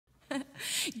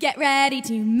Get ready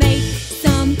to make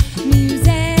some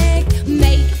music.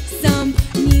 Make some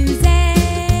music.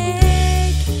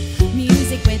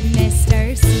 Music with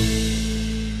Mr.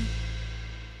 C.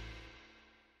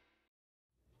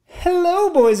 Hello,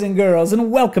 boys and girls,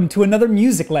 and welcome to another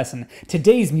music lesson.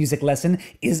 Today's music lesson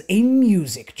is a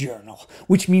music journal,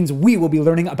 which means we will be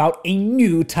learning about a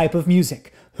new type of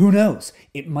music. Who knows?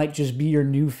 It might just be your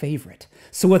new favorite.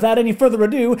 So without any further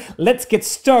ado, let's get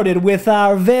started with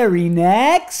our very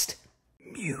next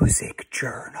music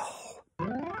journal.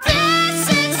 This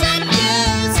is a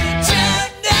music journal.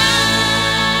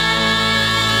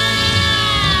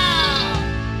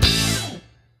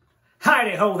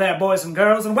 Hidey-ho there, boys and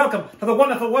girls, and welcome to the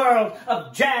wonderful world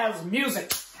of jazz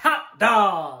music. Hot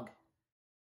dog!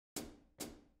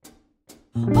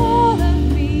 All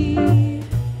of me.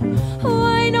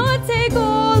 Why not take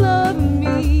all of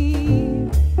me?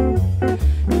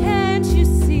 Can't you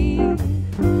see?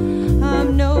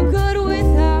 I'm no good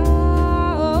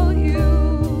without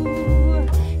you.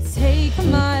 Take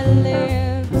my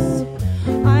lips.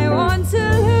 I want to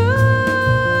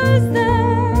lose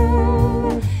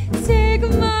them. Take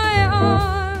my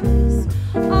arms.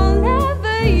 I'll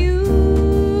never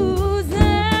use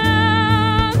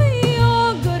them.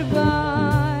 Your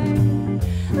goodbye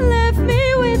left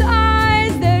me with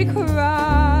eyes that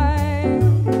cry.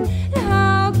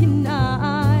 How can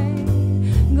I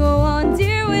go on,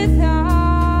 dear,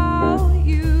 without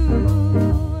you?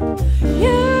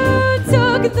 You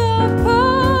took the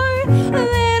part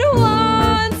that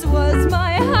once was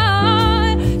my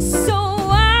heart, so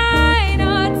why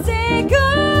not take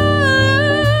all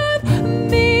of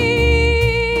me?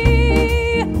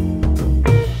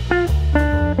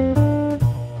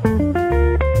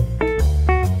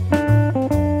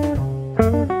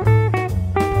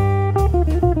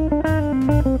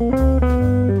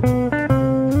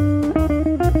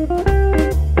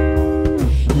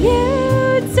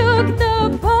 You took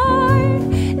the part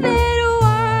that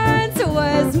once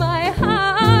was my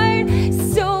heart,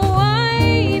 so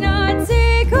why not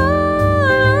take all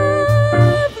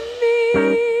of me?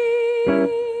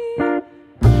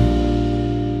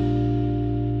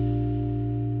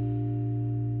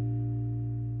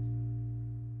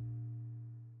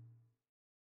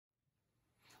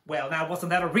 Well, now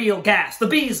wasn't that a real gas? The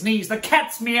bee's knees, the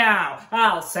cat's meow.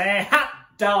 I'll say hot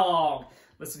dog.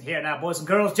 Listen here now, boys and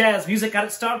girls, jazz music got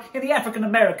its start in the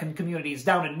African-American communities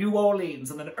down in New Orleans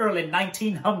in the early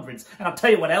 1900s. And I'll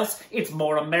tell you what else, it's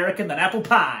more American than apple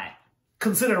pie.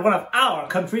 Considered one of our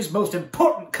country's most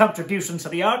important contributions to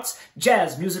the arts,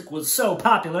 jazz music was so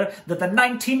popular that the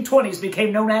 1920s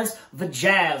became known as the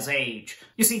Jazz Age.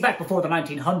 You see, back before the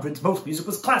 1900s, most music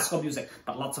was classical music,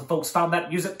 but lots of folks found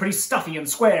that music pretty stuffy and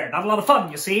square, not a lot of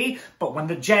fun, you see. But when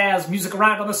the jazz music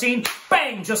arrived on the scene,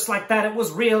 bang, just like that, it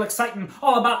was real exciting,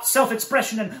 all about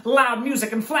self-expression and loud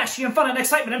music and flashy and fun and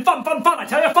excitement and fun, fun, fun, I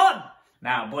tell you, fun!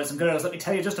 Now, boys and girls, let me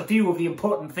tell you just a few of the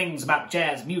important things about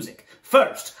jazz music.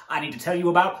 First, I need to tell you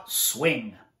about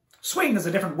swing. Swing is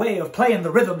a different way of playing the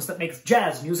rhythms that makes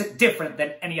jazz music different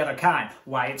than any other kind.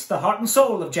 Why, it's the heart and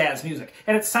soul of jazz music,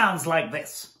 and it sounds like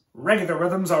this. Regular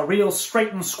rhythms are real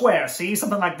straight and square, see?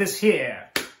 Something like this here.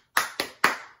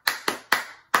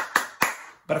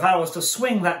 But if I was to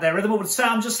swing that there rhythm, it would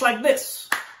sound just like this.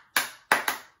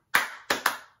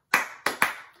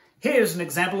 Here's an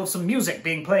example of some music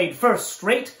being played first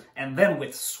straight and then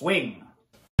with swing.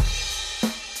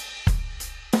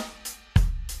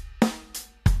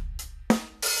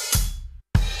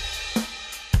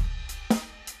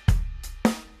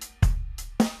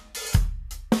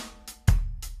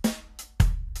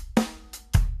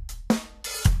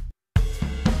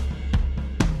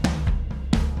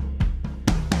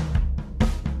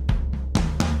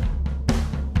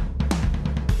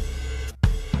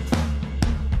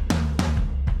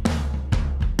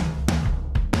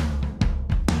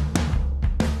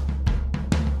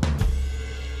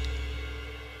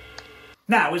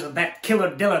 Now, isn't that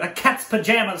Killer Diller, the Cat's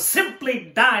Pajamas,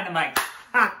 simply dynamite?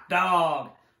 Hot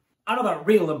dog! Another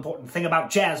real important thing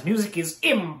about jazz music is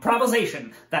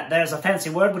improvisation. That there's a fancy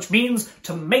word which means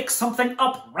to make something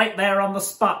up right there on the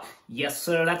spot. Yes,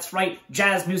 sir, that's right.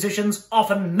 Jazz musicians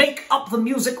often make up the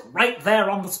music right there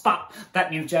on the spot.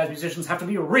 That means jazz musicians have to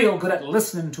be real good at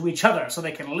listening to each other so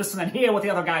they can listen and hear what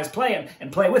the other guy's playing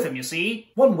and play with him, you see.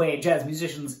 One way jazz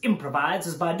musicians improvise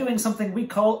is by doing something we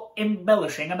call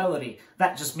embellishing a melody.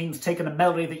 That just means taking a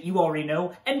melody that you already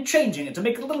know and changing it to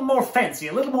make it a little more fancy,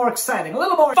 a little more exciting, a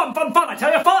little more fun, fun, fun, I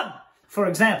tell you, fun! For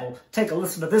example, take a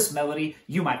listen to this melody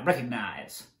you might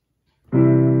recognize.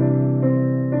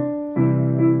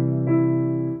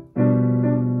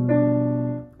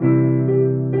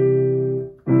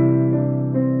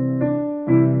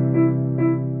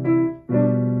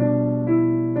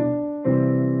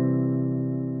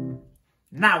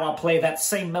 play that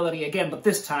same melody again, but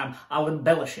this time I'll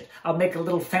embellish it. I'll make it a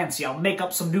little fancy. I'll make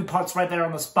up some new parts right there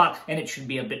on the spot, and it should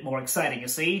be a bit more exciting, you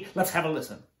see? Let's have a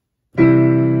listen.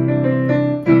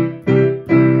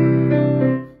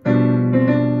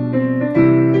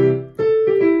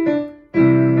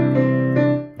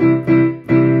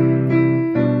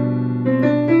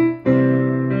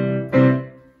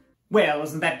 Well,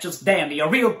 isn't that just dandy? A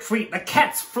real treat. The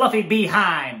cat's fluffy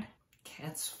behind.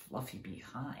 Cat's fluffy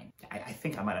behind? I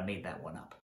think I might have made that one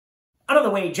up. Another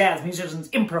way jazz musicians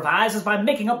improvise is by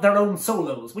making up their own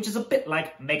solos, which is a bit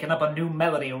like making up a new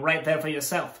melody right there for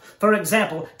yourself. For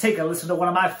example, take a listen to one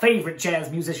of my favorite jazz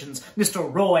musicians,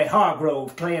 Mr. Roy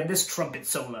Hargrove, playing this trumpet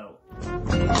solo.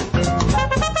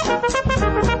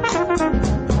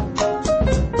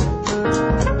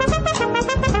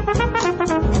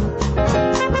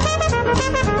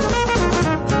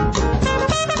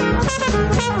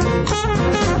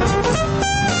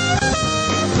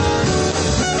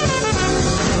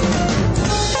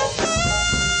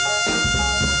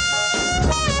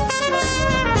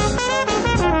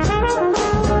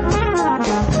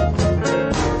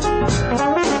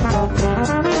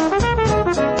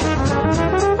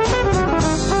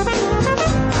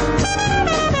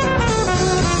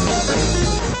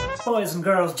 Boys and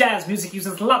girls, jazz music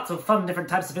uses lots of fun different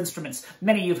types of instruments.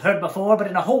 Many you've heard before, but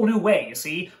in a whole new way, you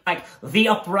see? Like the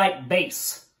upright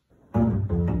bass.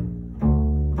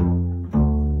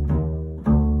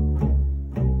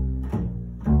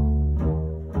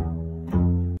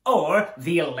 Or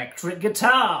the electric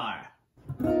guitar.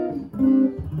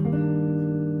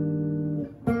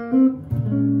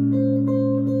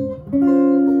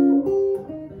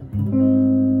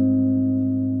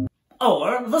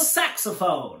 Or the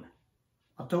saxophone.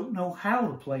 I don't know how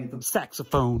to play the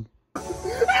saxophone.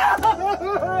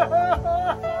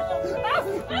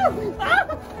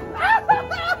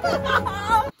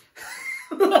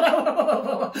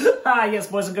 Ah, yes,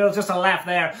 boys and girls, just a laugh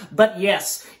there. But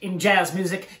yes, in jazz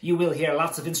music, you will hear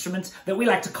lots of instruments that we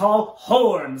like to call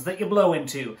horns that you blow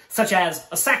into, such as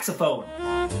a saxophone.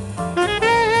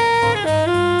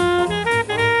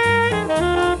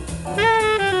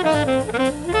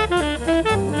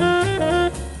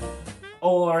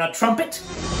 Or a trumpet.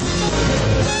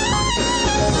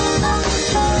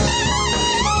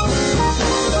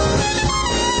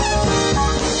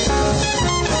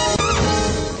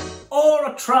 Or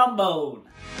a trombone.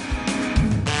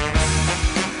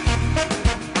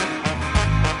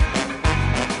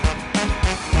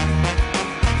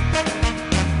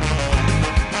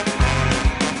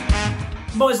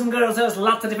 Boys and girls, there's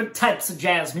lots of different types of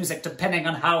jazz music depending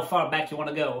on how far back you want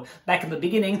to go. Back in the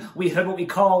beginning, we heard what we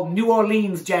call New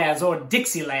Orleans jazz or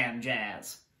Dixieland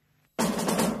jazz.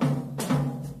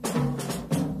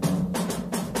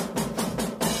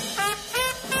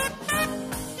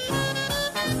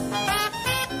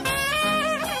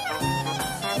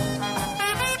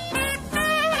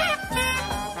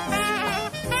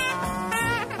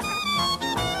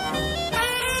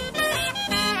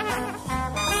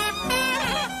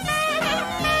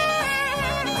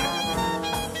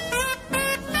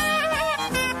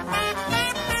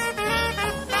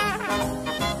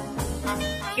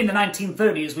 In the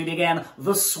 1930s, we began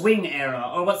the swing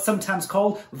era, or what's sometimes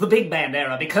called the big band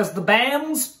era, because the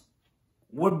bands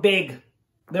were big.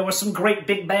 There were some great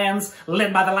big bands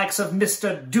led by the likes of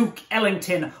Mr. Duke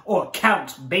Ellington or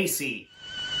Count Basie.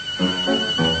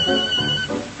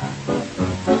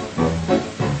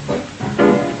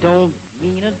 Don't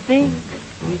mean a thing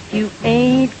if you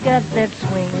ain't got that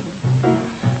swing.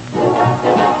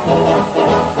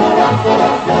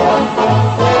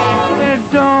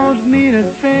 It don't mean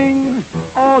a thing,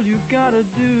 all you gotta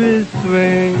do is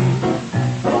swing.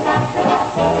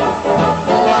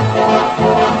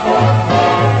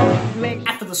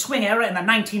 After the swing era in the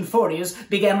 1940s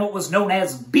began what was known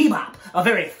as bebop, a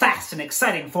very fast and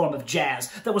exciting form of jazz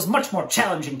that was much more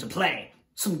challenging to play.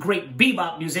 Some great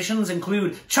bebop musicians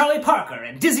include Charlie Parker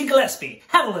and Dizzy Gillespie.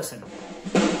 Have a listen.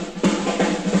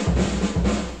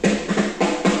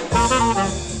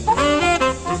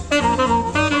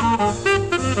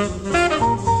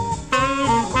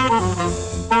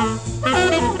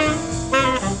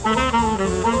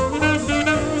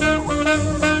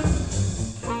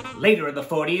 Later in the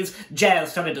 40s,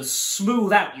 jazz started to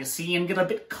smooth out, you see, and get a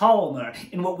bit calmer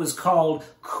in what was called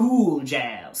cool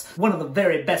jazz. One of the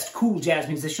very best cool jazz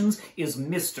musicians is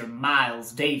Mr.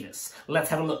 Miles Davis. Let's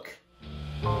have a look.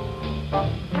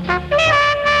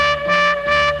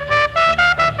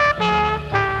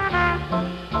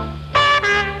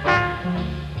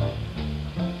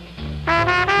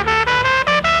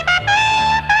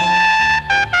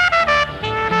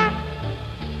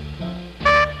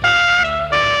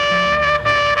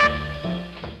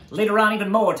 on,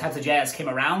 even more types of jazz came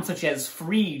around, such as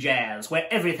free jazz, where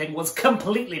everything was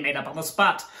completely made up on the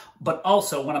spot. But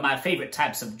also one of my favorite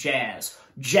types of jazz,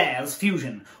 jazz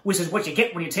fusion, which is what you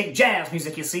get when you take jazz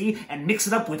music, you see, and mix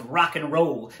it up with rock and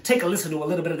roll. Take a listen to a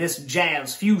little bit of this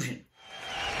jazz fusion.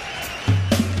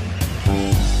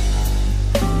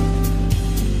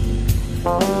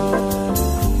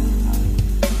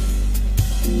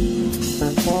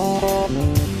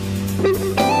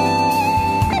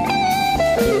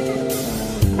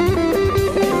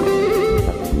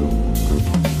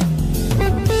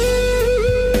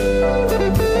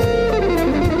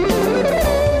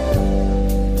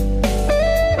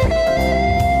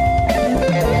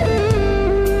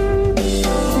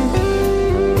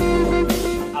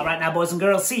 Boys and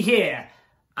girls, see here.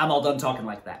 I'm all done talking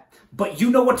like that. But you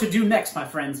know what to do next, my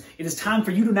friends. It is time for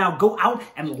you to now go out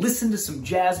and listen to some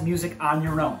jazz music on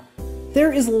your own.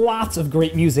 There is lots of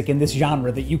great music in this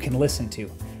genre that you can listen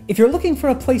to. If you're looking for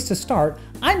a place to start,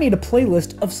 I made a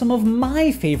playlist of some of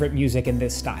my favorite music in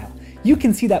this style. You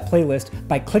can see that playlist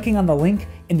by clicking on the link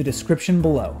in the description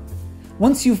below.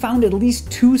 Once you've found at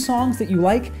least 2 songs that you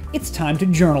like, it's time to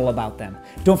journal about them.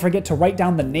 Don't forget to write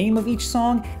down the name of each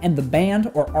song and the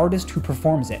band or artist who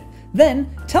performs it.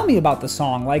 Then, tell me about the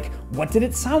song, like, what did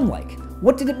it sound like?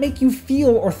 What did it make you feel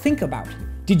or think about?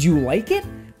 Did you like it?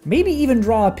 Maybe even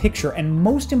draw a picture, and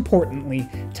most importantly,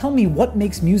 tell me what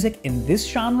makes music in this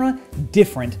genre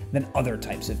different than other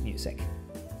types of music.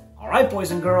 Alright,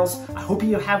 boys and girls, I hope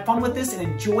you have fun with this and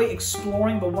enjoy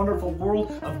exploring the wonderful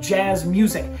world of jazz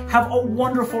music. Have a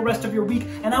wonderful rest of your week,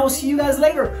 and I will see you guys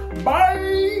later.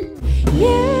 Bye!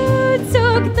 You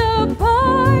took the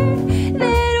part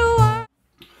that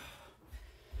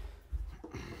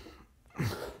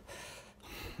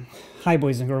Hi,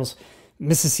 boys and girls.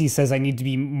 Mrs. C says I need to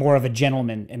be more of a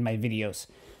gentleman in my videos.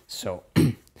 So,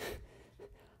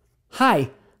 hi,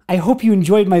 I hope you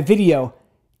enjoyed my video.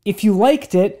 If you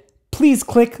liked it, please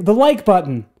click the like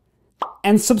button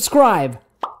and subscribe.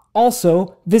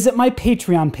 Also, visit my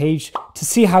Patreon page to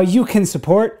see how you can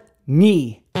support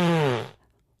me.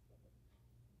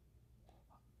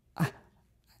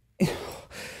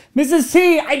 Mrs.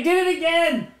 C, I did it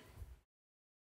again!